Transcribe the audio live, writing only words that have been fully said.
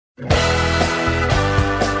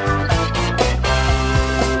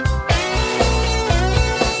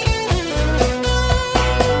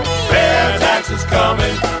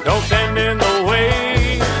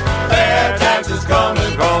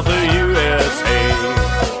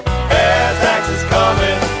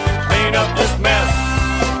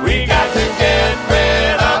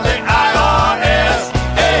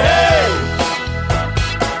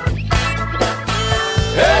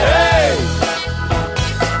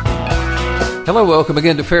Hello, welcome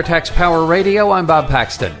again to FAIRtax Power Radio. I'm Bob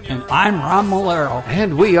Paxton. And I'm Ron Malero.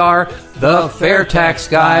 And we are the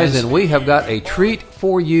FAIRtax Guys, and we have got a treat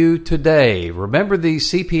for you today. Remember the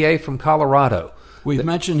CPA from Colorado? We've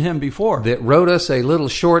mentioned him before. That wrote us a little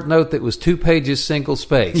short note that was 2 pages, single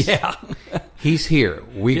space. Yeah. He's here.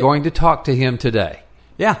 We're going to talk to him today.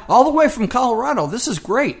 Yeah, all the way from Colorado. This is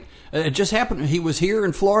great. It just happened. He was here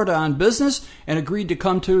in Florida on business and agreed to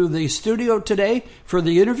come to the studio today for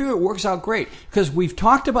the interview. It works out great because we've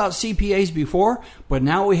talked about CPAs before, but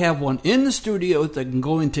now we have one in the studio that can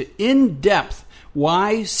go into in-depth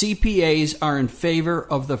why CPAs are in favor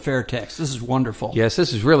of the FAIRtax. This is wonderful. Yes,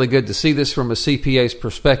 this is really good to see this from a CPA's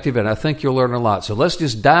perspective, and I think you'll learn a lot. So let's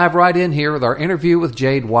just dive right in here with our interview with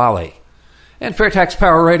Jade Walle. And FAIRtax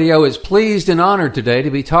Power Radio is pleased and honored today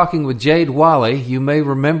to be talking with Jade Walle. You may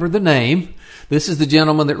remember the name. This is the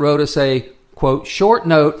gentleman that wrote us a, quote, short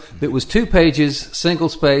note that was 2 pages, single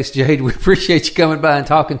space. Jade, we appreciate you coming by and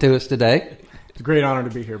talking to us today. It's a great honor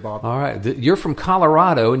to be here, Bob. All right. You're from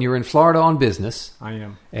Colorado, and you're in Florida on business. I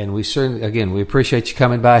am. And we certainly, again, we appreciate you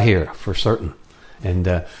coming by here for certain. And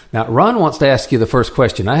now, Ron wants to ask you the first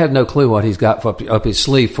question. I have no clue what he's got up his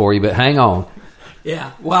sleeve for you, but hang on.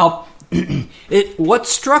 Yeah, well... What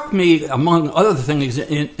struck me, among other things,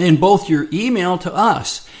 in both your email to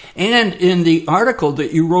us and in the article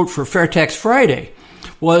that you wrote for FAIRtax Friday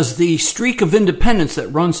was the streak of independence that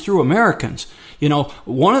runs through Americans. You know,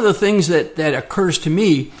 one of the things that occurs to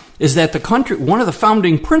me is that the country, one of the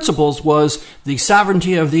founding principles was the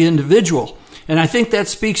sovereignty of the individual. And I think that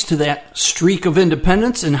speaks to that streak of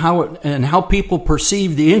independence and how people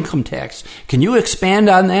perceive the income tax. Can you expand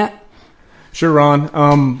on that? Sure,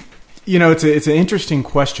 Ron. You know, it's an interesting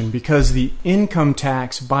question because the income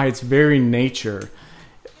tax, by its very nature,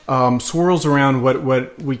 swirls around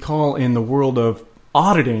what we call in the world of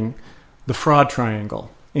auditing the fraud triangle.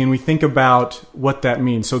 And we think about what that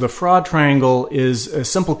means. So the fraud triangle is a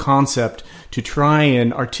simple concept to try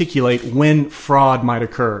and articulate when fraud might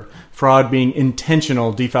occur. Fraud being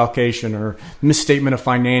intentional defalcation or misstatement of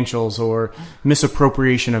financials or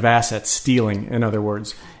misappropriation of assets, stealing, in other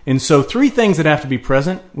words. And so 3 things that have to be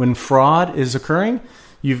present when fraud is occurring.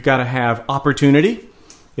 You've got to have opportunity.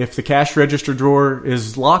 If the cash register drawer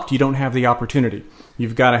is locked, you don't have the opportunity.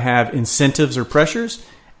 You've got to have incentives or pressures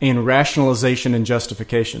and rationalization and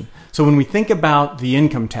justification. So when we think about the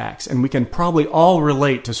income tax, and we can probably all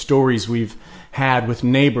relate to stories we've had with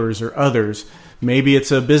neighbors or others, maybe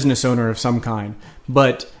it's a business owner of some kind,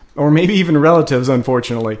 or maybe even relatives,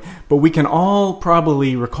 unfortunately. But we can all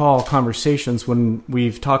probably recall conversations when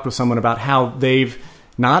we've talked with someone about how they've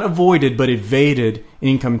not avoided but evaded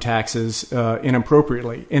income taxes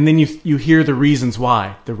inappropriately. And then you hear the reasons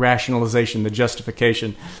why, the rationalization, the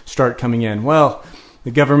justification start coming in. Well,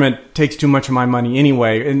 the government takes too much of my money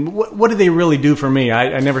anyway. And what do they really do for me?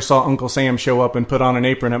 I never saw Uncle Sam show up and put on an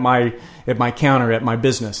apron at my counter at my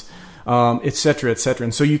business. Et cetera, et cetera.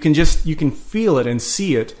 And so you can feel it and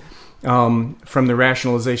see it from the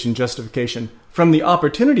rationalization justification. From the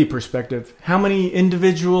opportunity perspective, how many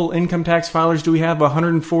individual income tax filers do we have?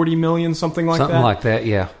 140 million, something like that? Something like that,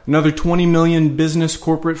 yeah. Another 20 million business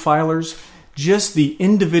corporate filers. Just the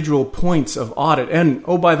individual points of audit. And,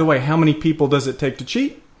 oh, by the way, how many people does it take to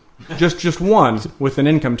cheat? Just one with an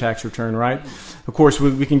income tax return, right? Of course,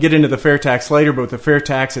 we can get into the FAIRtax later, but with the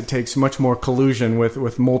FAIRtax, it takes much more collusion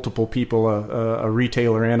with multiple people, a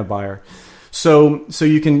retailer and a buyer. So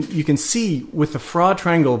you can see with the fraud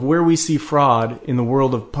triangle of where we see fraud in the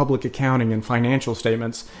world of public accounting and financial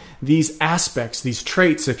statements, these aspects, these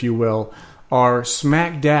traits, if you will, are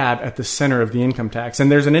smack dab at the center of the income tax.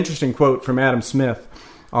 And there's an interesting quote from Adam Smith,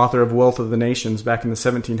 author of Wealth of the Nations, back in the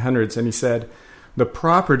 1700s, and he said, "The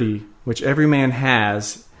property which every man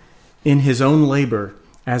has in his own labor,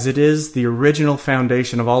 as it is the original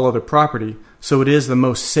foundation of all other property, so it is the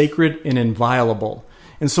most sacred and inviolable."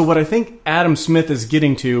 And so what I think Adam Smith is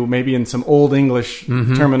getting to, maybe in some old English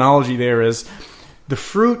terminology there, is the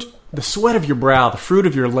sweat of your brow, the fruit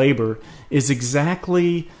of your labor is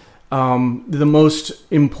exactly the most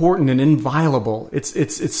important and inviolable.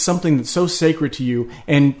 It's something that's so sacred to you.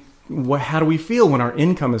 And how do we feel when our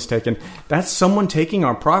income is taken? That's someone taking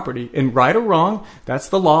our property. And right or wrong, that's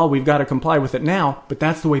the law. We've got to comply with it now. But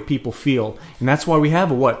that's the way people feel. And that's why we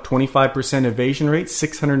have a, 25% evasion rate,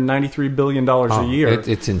 $693 billion a year.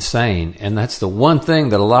 It's insane. And that's the one thing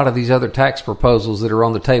that a lot of these other tax proposals that are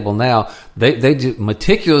on the table now, they just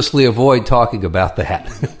meticulously avoid talking about that.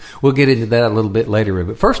 We'll get into that a little bit later.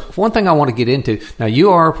 But first, one thing I want to get into. Now,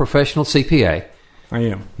 you are a professional CPA. I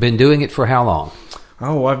am. Been doing it for how long?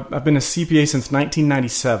 Oh, I've been a CPA since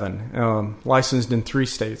 1997, licensed in 3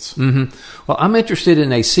 states. Mm-hmm. Well, I'm interested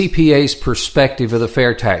in a CPA's perspective of the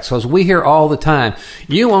fair tax, because we hear all the time,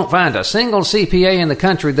 you won't find a single CPA in the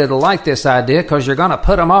country that'll like this idea because you're going to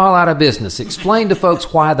put them all out of business. Explain to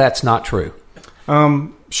folks why that's not true.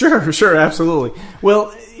 Sure, absolutely.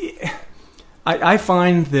 Well, I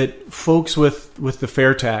find that folks with the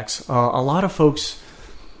fair tax, a lot of folks,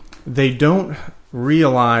 they don't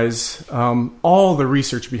realize all the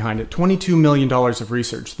research behind it. $22 million of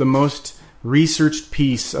research, the most researched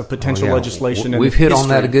piece of potential legislation. We've hit on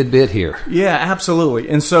that a good bit here. Yeah, absolutely.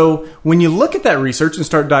 And so when you look at that research and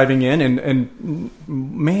start diving in, and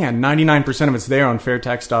man, 99% of it's there on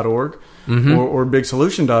fairtax.org or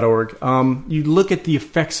bigsolution.org, you look at the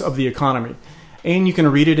effects of the economy. And you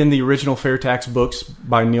can read it in the original fair tax books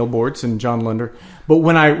by Neil Bortz and John Linder. But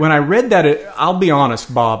when I read that, I'll be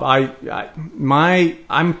honest, Bob.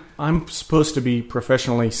 I'm supposed to be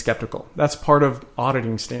professionally skeptical. That's part of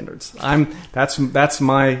auditing standards. That's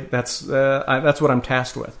what I'm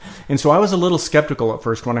tasked with. And so I was a little skeptical at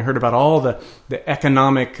first when I heard about all the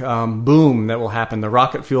economic boom that will happen, the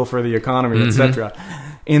rocket fuel for the economy, etc.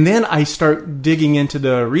 And then I start digging into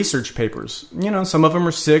the research papers. Some of them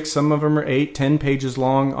are 6, some of them are 8, 10 pages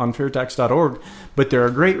long on fairtax.org, but they're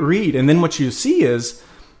a great read. And then what you see is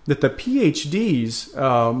that the PhDs,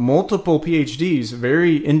 multiple PhDs,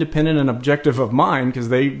 very independent and objective of mind, because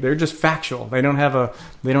they're just factual. They don't have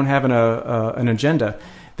an agenda.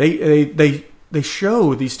 They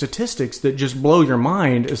show these statistics that just blow your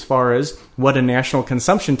mind as far as what a national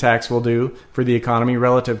consumption tax will do for the economy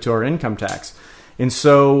relative to our income tax. And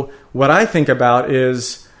so what I think about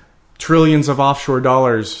is trillions of offshore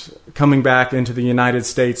dollars coming back into the United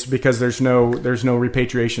States because there's no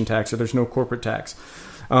repatriation tax or there's no corporate tax.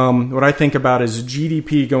 What I think about is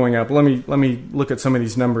GDP going up. Let me look at some of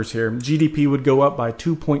these numbers here. GDP would go up by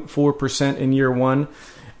 2.4% in year 1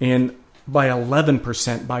 and by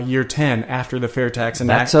 11% by year 10 after the fair tax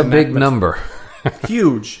enactment. That's a big number.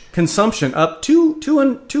 Huge. Consumption up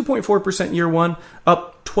 2.4% year 1, up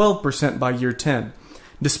 12% by year 10.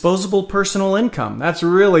 Disposable personal income. That's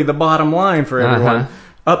really the bottom line for everyone.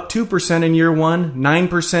 Up 2% in year 1,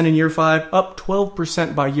 9% in year 5, up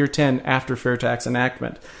 12% by year 10 after fair tax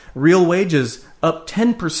enactment. Real wages up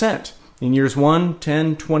 10% in years 1,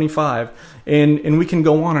 10, 25. And we can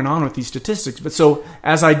go on and on with these statistics. But so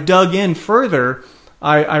as I dug in further,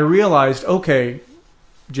 I realized, okay,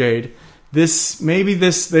 Jade, these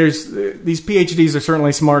PhDs are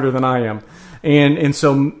certainly smarter than I am. And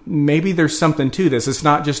so maybe there's something to this. It's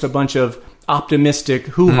not just a bunch of optimistic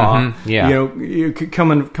hoo-ha,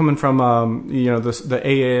 coming from the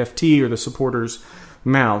AAFT or the supporters'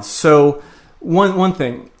 mouths. So one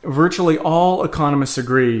thing, virtually all economists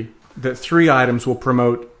agree that 3 items will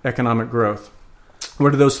promote economic growth.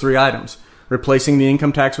 What are those 3 items? Replacing the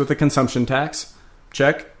income tax with a consumption tax,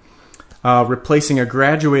 check. Replacing a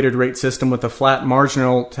graduated rate system with a flat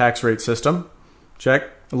marginal tax rate system, check.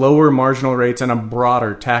 Lower marginal rates and a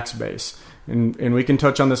broader tax base. And we can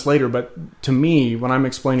touch on this later, but to me, when I'm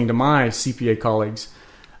explaining to my CPA colleagues,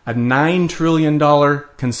 a $9 trillion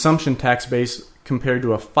consumption tax base compared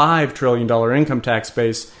to a $5 trillion income tax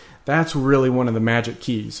base, that's really one of the magic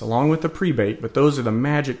keys, along with the prebate, but those are the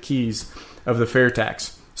magic keys of the fair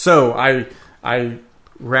tax. So I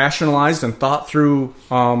rationalized and thought through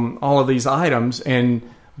all of these items and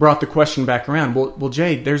brought the question back around. Well,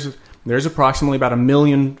 Jade, there's approximately about 1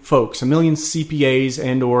 million folks, 1 million CPAs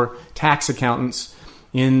and or tax accountants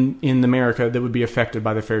in America that would be affected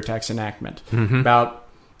by the fair tax enactment. About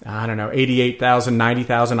 88,000,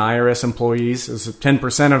 90,000 IRS employees is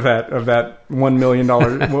 10% of that $1 million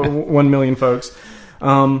 1 million folks.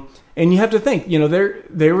 And you have to think,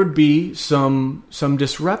 there would be some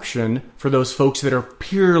disruption for those folks that are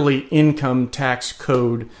purely income tax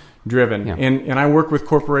code driven. Yeah. And I work with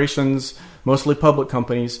corporations, mostly public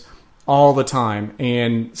companies, all the time.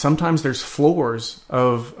 And sometimes there's floors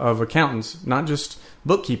of accountants, not just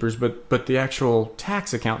bookkeepers, but the actual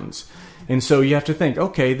tax accountants. And so you have to think,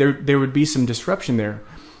 okay, there would be some disruption there.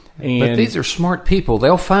 But these are smart people.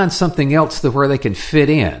 They'll find something else where they can fit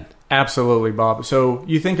in. Absolutely, Bob. So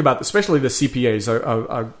you think about, especially the CPAs,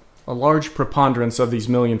 a large preponderance of these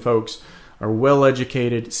million folks are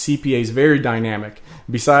well-educated CPAs, very dynamic.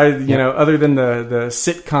 Besides, other than the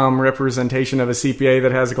sitcom representation of a CPA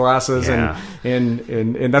that has glasses,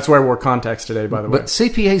 and that's why I wore contacts today, by the way. But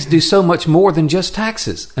CPAs do so much more than just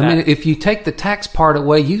taxes. I mean, if you take the tax part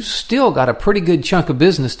away, you still got a pretty good chunk of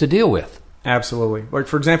business to deal with. Absolutely. Like,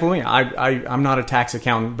 for example, me, I'm not a tax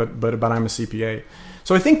accountant, but I'm a CPA.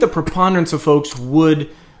 So I think the preponderance of folks would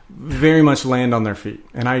very much land on their feet.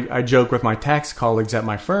 And I joke with my tax colleagues at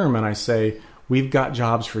my firm, and I say, we've got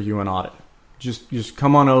jobs for you in audit. Just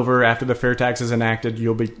come on over after the fair tax is enacted.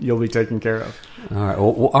 You'll be taken care of. All right.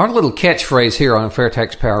 Well, our little catchphrase here on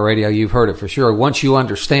FAIRtax Power Radio, you've heard it for sure. Once you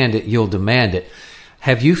understand it, you'll demand it.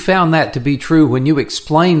 Have you found that to be true when you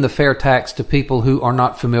explain the fair tax to people who are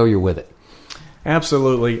not familiar with it?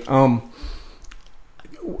 Absolutely.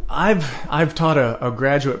 I've taught a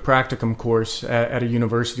graduate practicum course at a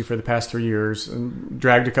university for the past 3 years, and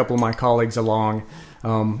dragged a couple of my colleagues along.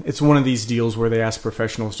 It's one of these deals where they ask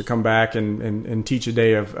professionals to come back and teach a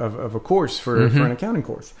day of a course for an accounting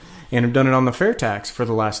course, and have done it on the fair tax for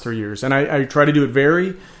the last 3 years. And I try to do it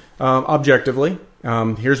very objectively.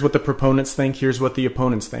 Here's what the proponents think. Here's what the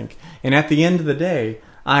opponents think. And at the end of the day,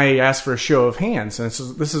 I ask for a show of hands. And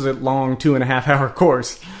this is a long 2.5-hour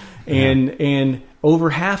course. And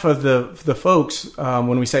over half of the folks,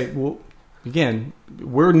 when we say, well, again,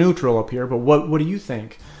 we're neutral up here, but what do you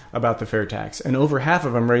think about the fair tax? And over half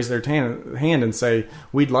of them raise their hand and say,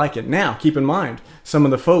 we'd like it. Now, keep in mind, some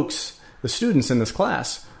of the folks, the students in this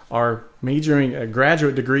class, are majoring a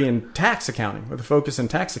graduate degree in tax accounting with a focus in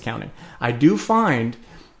tax accounting. I do find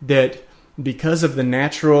that because of the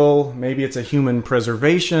natural, maybe it's a human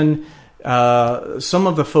preservation, some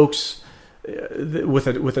of the folks with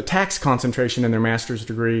a tax concentration in their master's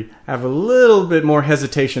degree have a little bit more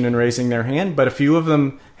hesitation in raising their hand, but a few of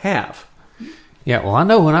them have. Yeah, well, I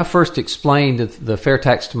know when I first explained the fair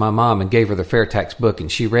tax to my mom and gave her the fair tax book,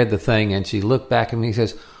 and she read the thing and she looked back at me and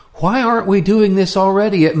says, why aren't we doing this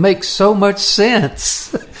already? It makes so much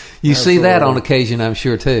sense. You see that on occasion, I'm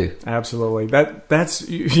sure, too. Absolutely. That's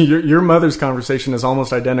your mother's conversation is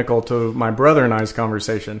almost identical to my brother and I's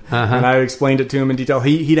conversation. And I explained it to him in detail.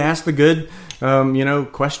 He'd ask the good,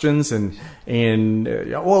 questions and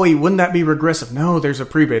wouldn't that be regressive? No, there's a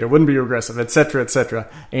prebate. It wouldn't be regressive, et cetera, et cetera.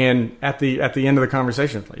 And at the end of the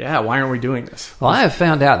conversation, like, yeah, why aren't we doing this? Well, I have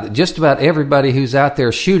found out that just about everybody who's out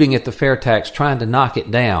there shooting at the fair tax, trying to knock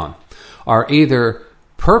it down, are either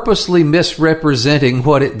purposely misrepresenting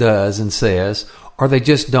what it does and says, or they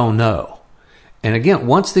just don't know. And again,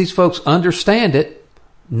 once these folks understand it,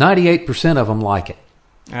 98% of them like it.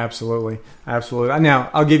 Absolutely. Absolutely.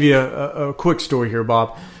 Now, I'll give you a quick story here,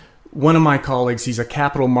 Bob. One of my colleagues, he's a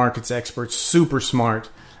capital markets expert, super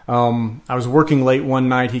smart. I was working late one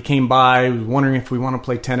night. He came by, was wondering if we want to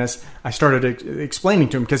play tennis. I started explaining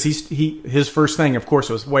to him because his first thing, of course,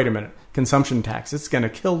 was, wait a minute, consumption tax. It's going to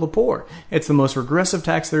kill the poor. It's the most regressive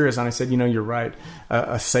tax there is. And I said, you're right.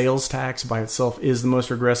 A sales tax by itself is the most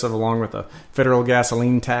regressive, along with a federal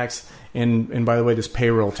gasoline tax. And by the way, this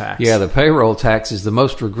payroll tax. Yeah, the payroll tax is the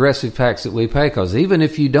most regressive tax that we pay, because even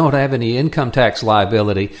if you don't have any income tax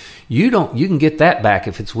liability, you can get that back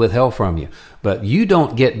if it's withheld from you. But you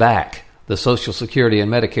don't get back the Social Security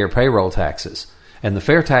and Medicare payroll taxes. And the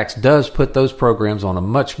fair tax does put those programs on a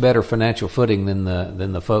much better financial footing than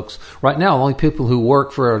the folks. Right now, only people who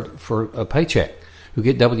work for a paycheck, who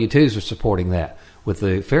get W-2s, are supporting that. With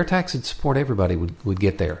the fair tax, it'd support everybody would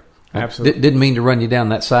get there. Absolutely. Didn't mean to run you down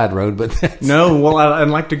that side road, but no. Well, I'd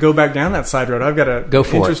like to go back down that side road. I've got an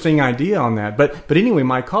interesting idea on that. But anyway,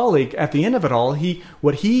 my colleague, at the end of it all, he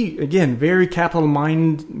again, very capital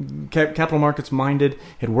markets minded,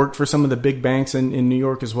 had worked for some of the big banks in New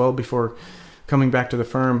York as well before coming back to the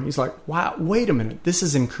firm. He's like, wow, wait a minute, this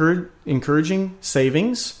is encouraging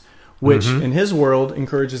savings, which in his world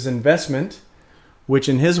encourages investment, which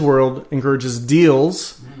in his world encourages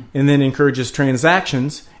deals, and then encourages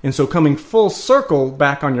transactions. And so, coming full circle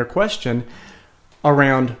back on your question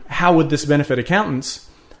around how would this benefit accountants,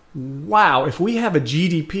 wow, if we have a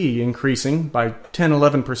GDP increasing by 10,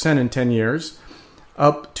 11% in 10 years,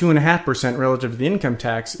 up 2.5% relative to the income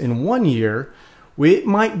tax in 1 year, it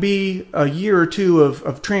might be a year or two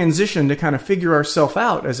of transition to kind of figure ourselves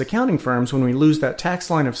out as accounting firms when we lose that tax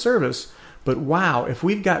line of service. But wow, if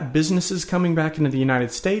we've got businesses coming back into the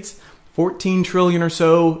United States, 14 trillion or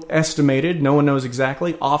so estimated, no one knows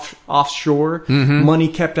exactly, offshore, money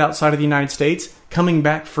kept outside of the United States, coming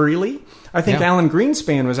back freely. I think Alan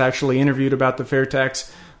Greenspan was actually interviewed about the fair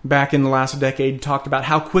tax back in the last decade, talked about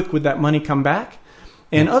how quick would that money come back.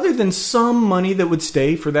 And other than some money that would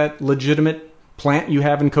stay for that legitimate plant you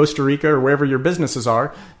have in Costa Rica or wherever your businesses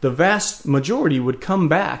are, the vast majority would come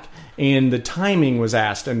back. And the timing was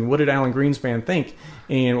asked, and what did Alan Greenspan think?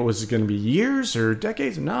 And was it going to be years or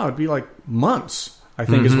decades? No, it'd be like months. I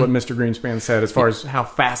think is what Mr. Greenspan said as far as how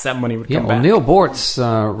fast that money would come back. Neil Bortz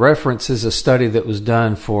references a study that was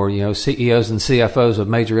done for CEOs and CFOs of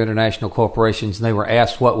major international corporations, and they were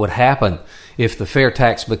asked what would happen if the fair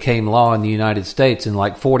tax became law in the United States, and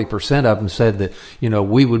like 40% of them said that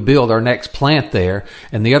we would build our next plant there,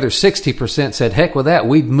 and the other 60% said, heck with that,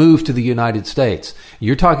 we'd move to the United States.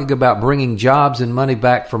 You're talking about bringing jobs and money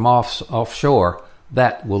back from offshore.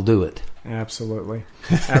 That will do it. Absolutely.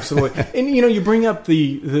 And you bring up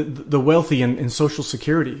the wealthy and Social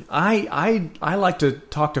Security. I like to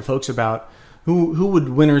talk to folks about who would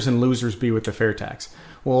winners and losers be with the fair tax.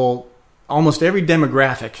 Well, almost every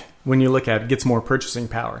demographic, when you look at it, gets more purchasing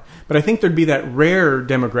power. But I think there'd be that rare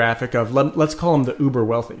demographic of, let's call them the uber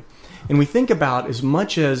wealthy. And we think about, as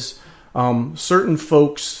much as certain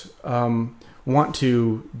folks want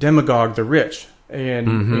to demagogue the rich,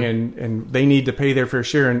 and they need to pay their fair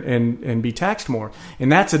share and be taxed more.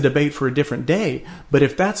 And that's a debate for a different day. But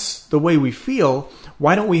if that's the way we feel,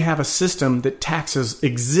 why don't we have a system that taxes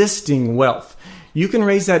existing wealth? You can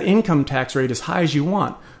raise that income tax rate as high as you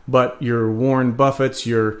want, but your Warren Buffetts,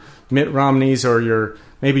 your Mitt Romneys, or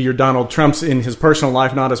maybe your Donald Trumps in his personal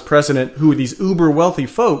life, not as president, who are these uber wealthy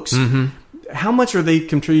folks, how much are they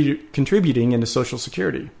contributing into Social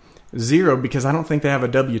Security? Zero, because I don't think they have a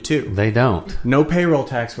W-2. They don't. No payroll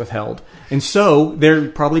tax withheld. And so they're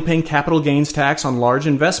probably paying capital gains tax on large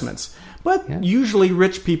investments. But usually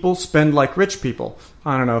rich people spend like rich people.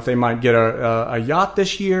 I don't know if they might get a yacht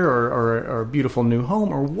this year or a beautiful new home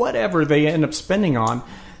or whatever they end up spending on.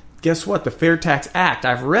 Guess what? The Fair Tax Act,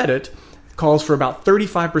 I've read it, calls for about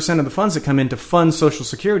 35% of the funds that come in to fund Social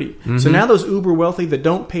Security. So now those uber wealthy that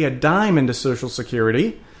don't pay a dime into Social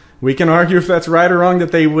Security, we can argue if that's right or wrong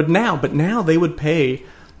that they would now, but now they would pay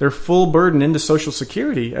their full burden into Social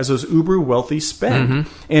Security as those uber wealthy spend.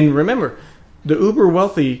 And remember, the uber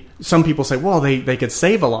wealthy, some people say, well, they could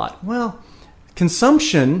save a lot. Well,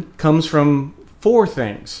 consumption comes from four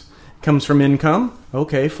things. It comes from income,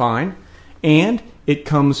 okay, fine. And it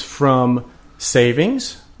comes from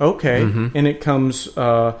savings, okay. And it comes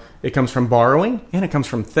from borrowing, and it comes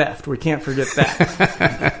from theft. We can't forget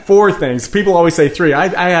that. Four things. People always say three.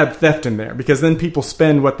 I add theft in there because then people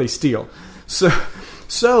spend what they steal.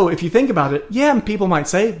 So if you think about it, people might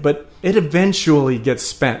say, but it eventually gets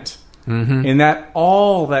spent. And that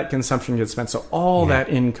all that consumption gets spent. So all that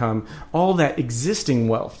income, all that existing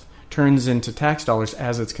wealth turns into tax dollars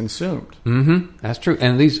as it's consumed. That's true.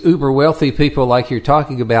 And these uber wealthy people like you're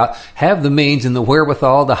talking about have the means and the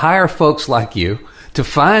wherewithal to hire folks like you to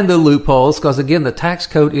find the loopholes, because again, the tax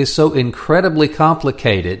code is so incredibly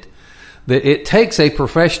complicated that it takes a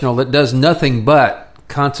professional that does nothing but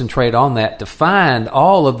concentrate on that to find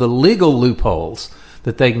all of the legal loopholes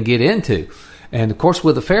that they can get into. And of course,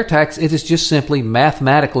 with the fair tax, it is just simply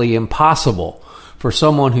mathematically impossible for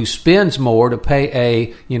someone who spends more to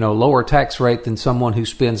pay a lower tax rate than someone who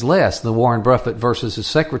spends less. The Warren Buffett versus his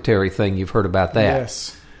secretary thing, you've heard about that.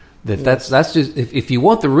 Yes. That's just, if you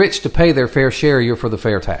want the rich to pay their fair share, you're for the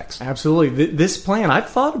fair tax. Absolutely. This plan, I've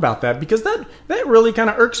thought about that because that really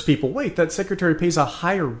kind of irks people. Wait, that secretary pays a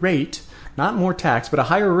higher rate, not more tax, but a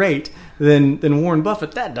higher rate than Warren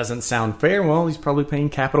Buffett. That doesn't sound fair. Well, he's probably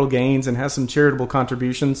paying capital gains and has some charitable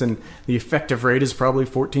contributions, and the effective rate is probably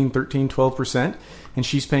 14, 13, 12%, and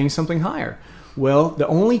she's paying something higher. Well, the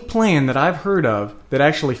only plan that I've heard of that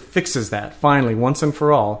actually fixes that, finally, once and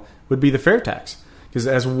for all, would be the fair tax. Because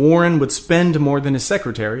as Warren would spend more than his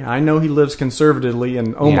secretary, I know he lives conservatively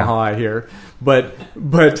in Omaha here, but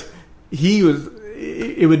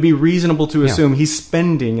it would be reasonable to assume he's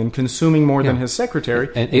spending and consuming more than his secretary,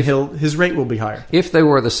 and his rate will be higher. If they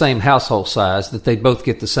were the same household size, that they'd both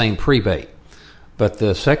get the same prebate. But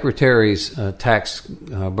the secretary's tax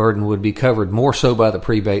burden would be covered more so by the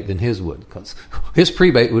prebate than his would, because his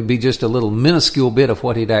prebate would be just a little minuscule bit of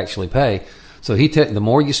what he'd actually pay. So the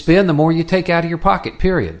more you spend, the more you take out of your pocket,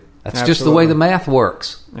 period. That's just the way the math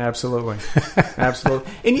works. Absolutely.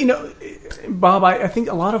 Absolutely. And, Bob, I think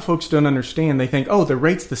a lot of folks don't understand. They think, the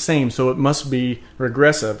rate's the same, so it must be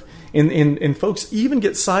regressive. And folks even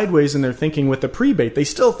get sideways in their thinking with the prebate. They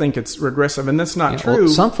still think it's regressive, and that's not true. Well,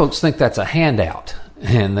 some folks think that's a handout,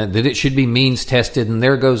 and that it should be means tested, and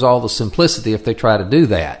there goes all the simplicity if they try to do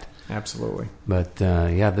that. Absolutely. But,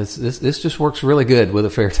 this just works really good with a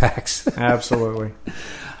fair tax. Absolutely.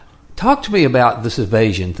 Talk to me about this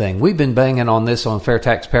evasion thing. We've been banging on this on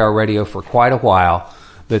FAIRtax Power Radio for quite a while.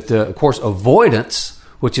 That, of course, avoidance,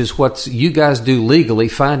 which is what you guys do legally,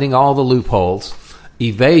 finding all the loopholes.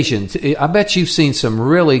 Evasion. I bet you've seen some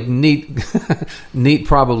really neat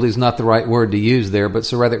probably is not the right word to use there, but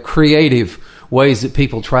so rather creative ways that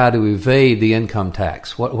people try to evade the income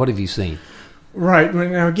tax. What have you seen? Right.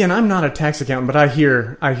 Now, again, I'm not a tax accountant, but I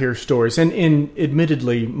hear stories. And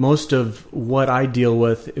admittedly, most of what I deal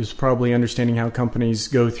with is probably understanding how companies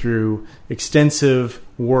go through extensive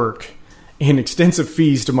work and extensive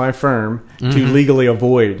fees to my firm to legally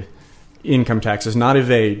avoid income taxes, not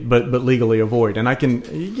evade, but legally avoid. And I can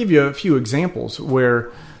give you a few examples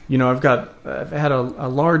where, I've had a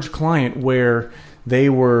large client where they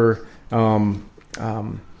were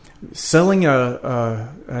selling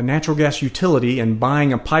a natural gas utility and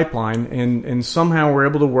buying a pipeline, and somehow we're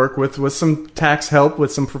able to work with some tax help,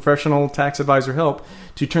 with some professional tax advisor help,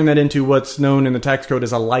 to turn that into what's known in the tax code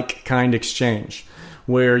as a like-kind exchange,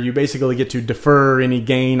 where you basically get to defer any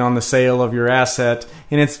gain on the sale of your asset.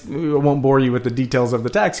 And I won't bore you with the details of the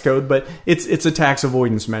tax code, but it's a tax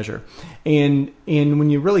avoidance measure. And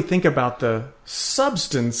when you really think about the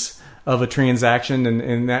substance of a transaction,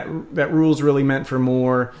 and that rule is really meant for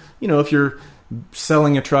more, if you're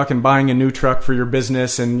selling a truck and buying a new truck for your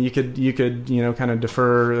business, and you could kind of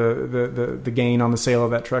defer the gain on the sale of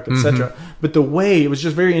that truck, etc. But the way, it was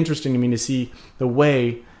just very interesting to me to see the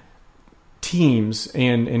way teams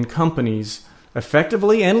and companies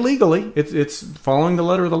effectively and legally, it's following the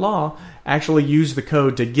letter of the law, actually use the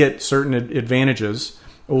code to get certain advantages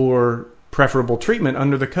or preferable treatment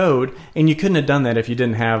under the code. And you couldn't have done that if you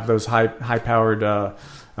didn't have those high-powered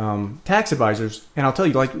tax advisors. And I'll tell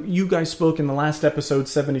you, like you guys spoke in the last episode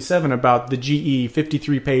 77 about the GE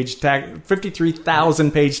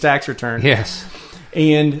 53,000 page tax return. Yes.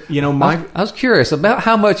 And, I was curious about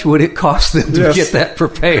how much would it cost them to get that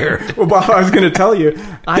prepared. Well, Bob, I was going to tell you,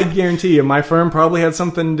 I guarantee you, my firm probably had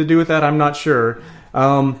something to do with that. I'm not sure.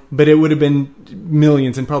 But it would have been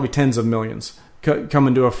millions and probably tens of millions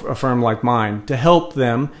coming to a firm like mine to help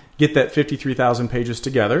them get that 53,000 pages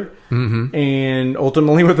together, and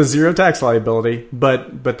ultimately with a zero tax liability.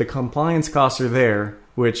 But the compliance costs are there,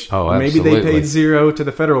 which maybe they paid zero to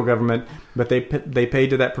the federal government, but they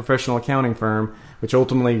paid to that professional accounting firm, which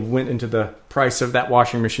ultimately went into the price of that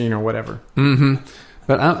washing machine or whatever.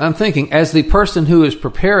 But I'm thinking, as the person who is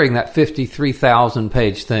preparing that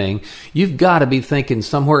 53,000-page thing, you've got to be thinking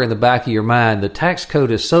somewhere in the back of your mind, the tax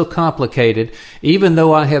code is so complicated, even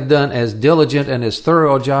though I have done as diligent and as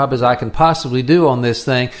thorough a job as I can possibly do on this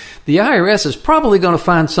thing, the IRS is probably going to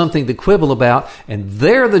find something to quibble about, and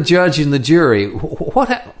they're the judge and the jury.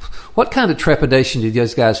 What kind of trepidation do you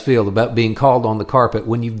guys feel about being called on the carpet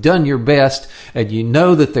when you've done your best and you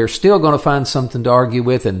know that they're still going to find something to argue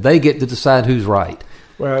with and they get to decide who's right?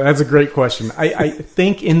 Well, that's a great question. I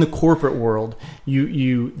think in the corporate world,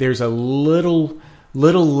 there's a little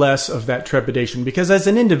less of that trepidation, because as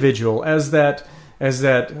an individual, as that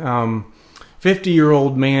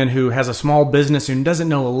 50-year-old man who has a small business and doesn't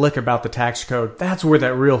know a lick about the tax code, that's where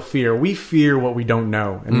that real fear. We fear what we don't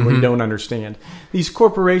know and we don't understand. These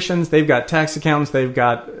corporations, they've got tax accountants, they've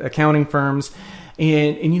got accounting firms.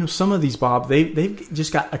 And some of these, Bob, they've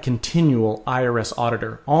just got a continual IRS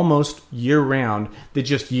auditor almost year-round that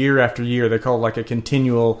just year after year, they call it like a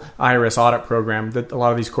continual IRS audit program that a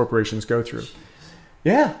lot of these corporations go through.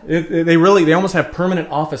 Yeah, they almost have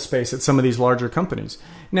permanent office space at some of these larger companies.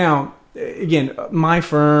 Now, again, my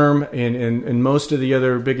firm and most of the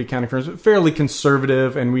other big accounting firms are fairly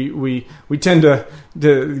conservative, and we tend to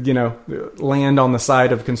land on the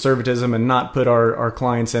side of conservatism and not put our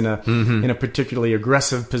clients in a particularly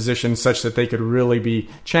aggressive position such that they could really be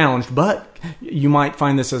challenged. But you might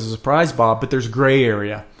find this as a surprise, Bob, but there's gray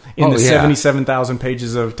area in the 77,000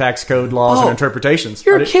 pages of tax code laws and interpretations.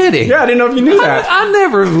 You're kidding. Yeah, I didn't know if you knew that. I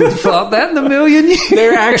never would have thought that in a million years.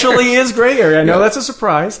 There actually is gray area. I know that's a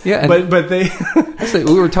surprise. Yeah, but they...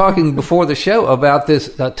 We were talking before the show about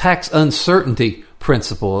this tax uncertainty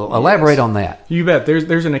principle. Elaborate on that. You bet.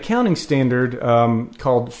 There's an accounting standard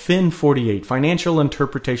called FIN 48, Financial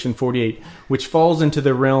Interpretation 48, which falls into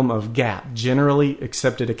the realm of GAAP, Generally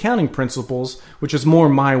Accepted Accounting Principles, which is more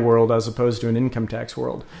my world as opposed to an income tax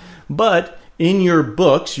world. But in your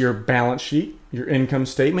books, your balance sheet, your income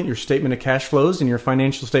statement, your statement of cash flows, and your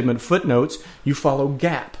financial statement footnotes, you follow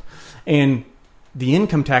GAAP. And the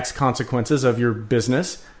income tax consequences of your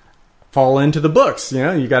business fall into the books.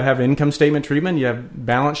 You got to have income statement treatment. You have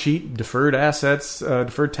balance sheet, deferred assets,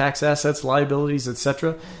 deferred tax assets, liabilities,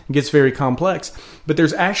 etc. It gets very complex. But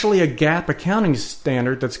there's actually a GAAP accounting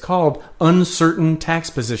standard that's called uncertain tax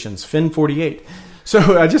positions, FIN 48.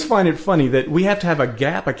 So I just find it funny that we have to have a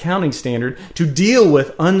GAAP accounting standard to deal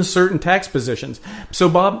with uncertain tax positions. So,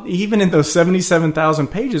 Bob, even in those 77,000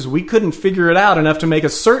 pages, we couldn't figure it out enough to make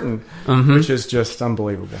us certain, which is just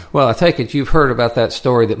unbelievable. Well, I take it you've heard about that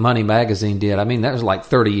story that Money Magazine did. I mean, that was like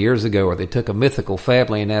 30 years ago, where they took a mythical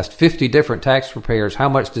family and asked 50 different tax preparers, how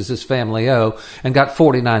much does this family owe, and got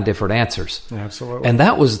 49 different answers. Absolutely. And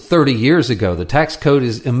that was 30 years ago. The tax code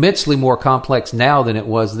is immensely more complex now than it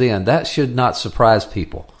was then. That should not surprise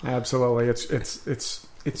people. Absolutely.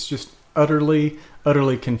 It's just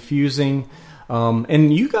utterly confusing.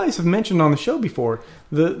 And you guys have mentioned on the show before,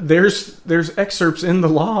 there's excerpts in the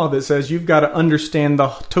law that says you've got to understand the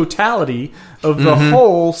totality of the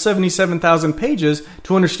whole 77,000 pages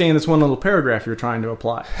to understand this one little paragraph you're trying to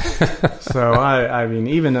apply. So I mean,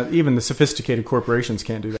 even the sophisticated corporations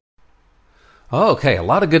can't do that. Okay, a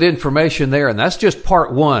lot of good information there, and that's just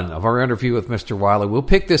part one of our interview with Mr. Walle. We'll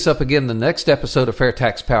pick this up again in the next episode of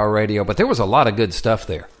FAIRtax Power Radio, but there was a lot of good stuff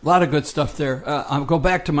there. A lot of good stuff there. I'll go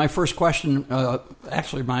back to my first question,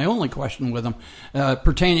 actually my only question with him,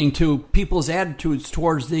 pertaining to people's attitudes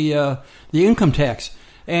towards the income tax.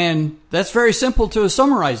 And that's very simple to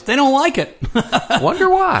summarize. They don't like it. Wonder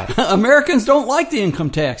why. Americans don't like the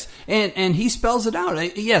income tax. And he spells it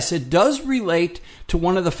out. Yes, it does relate to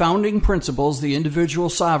one of the founding principles, the individual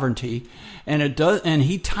sovereignty. And it does, and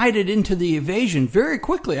he tied it into the evasion very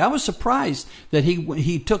quickly. I was surprised that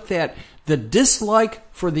he took the dislike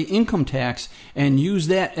for the income tax and used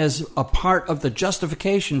that as a part of the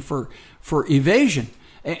justification for evasion.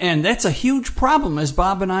 And that's a huge problem, as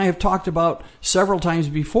Bob and I have talked about several times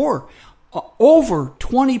before. Over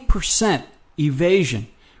 20% evasion,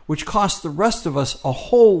 which costs the rest of us a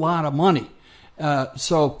whole lot of money.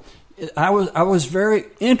 So I was very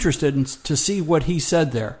interested to see what he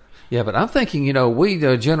said there. Yeah, but I'm thinking, we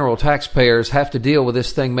general taxpayers have to deal with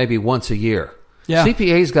this thing maybe once a year. Yeah.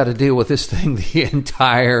 CPA's got to deal with this thing the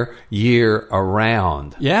entire year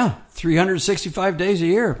around. Yeah, 365 days a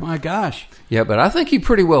year. My gosh. Yeah, but I think he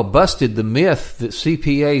pretty well busted the myth that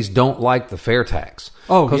CPAs don't like the fair tax.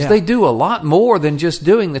 Oh, because yeah. they do a lot more than just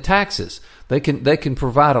doing the taxes. They can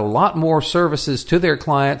provide a lot more services to their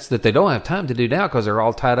clients that they don't have time to do now because they're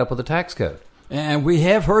all tied up with the tax code. And we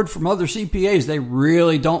have heard from other CPAs they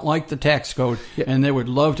really don't like the tax code, and they would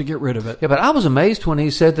love to get rid of it. Yeah, but I was amazed when he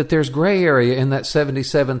said that there's gray area in that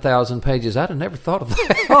 77,000 pages. I'd have never thought of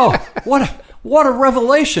that. Oh, what a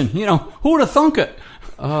revelation. Who would have thunk it?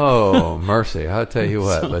 Oh, mercy. I'll tell you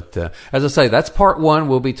what. But as I say, that's part one.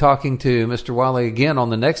 We'll be talking to Mr. Walle again on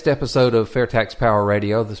the next episode of FAIRtax Power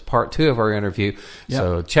Radio. This is part two of our interview. Yep.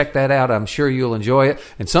 So check that out. I'm sure you'll enjoy it.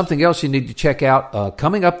 And something else you need to check out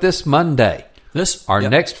coming up this Monday. Our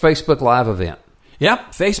next Facebook Live event.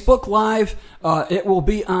 Yep, Facebook Live. It will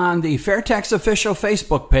be on the FAIRtax official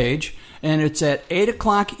Facebook page, and it's at 8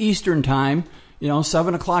 o'clock Eastern Time,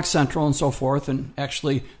 7 o'clock Central and so forth, and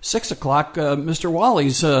actually 6 o'clock Mr.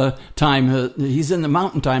 Walle's time. He's in the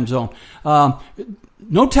Mountain Time Zone.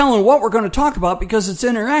 No telling what we're going to talk about because it's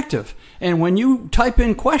interactive. And when you type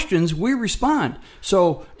in questions, we respond.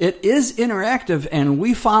 So it is interactive, and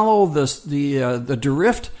we follow the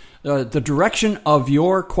direction of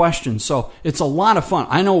your questions. So it's a lot of fun.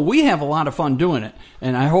 I know we have a lot of fun doing it,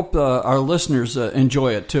 and I hope our listeners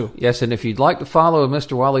enjoy it too. Yes, and if you'd like to follow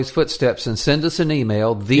Mr. Walle's footsteps, and send us an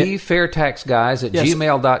email,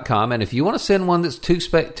 thefairtaxguys@gmail.com. And if you want to send one that's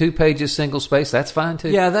two pages, single space, that's fine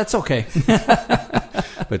too. Yeah, that's okay.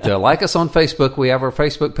 But like us on Facebook. We have our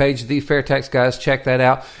Facebook page, The FAIRtax Guys. Check that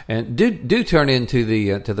out, and do turn into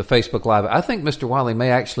the Facebook Live. I think Mr. Walle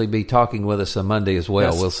may actually be talking with us on Monday as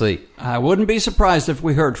well. Yes. We'll see. I wouldn't be surprised if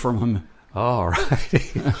we heard from him. All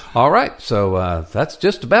right. All right. So that's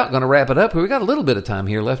just about going to wrap it up. We got a little bit of time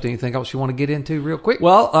here left. Anything else you want to get into real quick?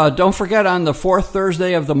 Well, don't forget on the fourth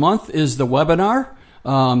Thursday of the month is the webinar.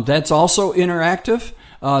 That's also interactive.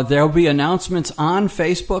 There'll be announcements on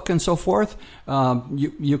Facebook and so forth.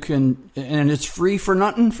 You can, and it's free for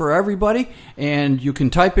nothing for everybody. And you can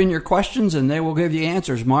type in your questions, and they will give you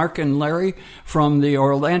answers. Mark and Larry from the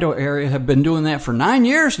Orlando area have been doing that for 9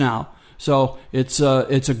 years now. So it's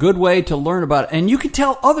a good way to learn about it. And you can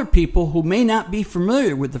tell other people who may not be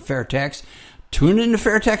familiar with the fair tax, tune into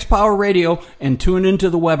FAIRtax Power Radio and tune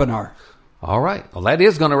into the webinar. All right. Well, that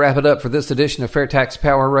is going to wrap it up for this edition of FAIRtax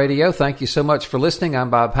Power Radio. Thank you so much for listening.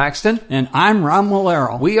 I'm Bob Paxton. And I'm Ron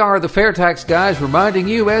Walero. We are the FAIRtax Guys, reminding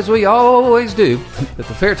you, as we always do, that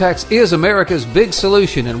the fair tax is America's big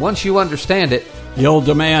solution. And once you understand it, you'll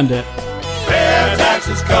demand it. Fair tax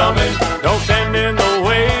is coming.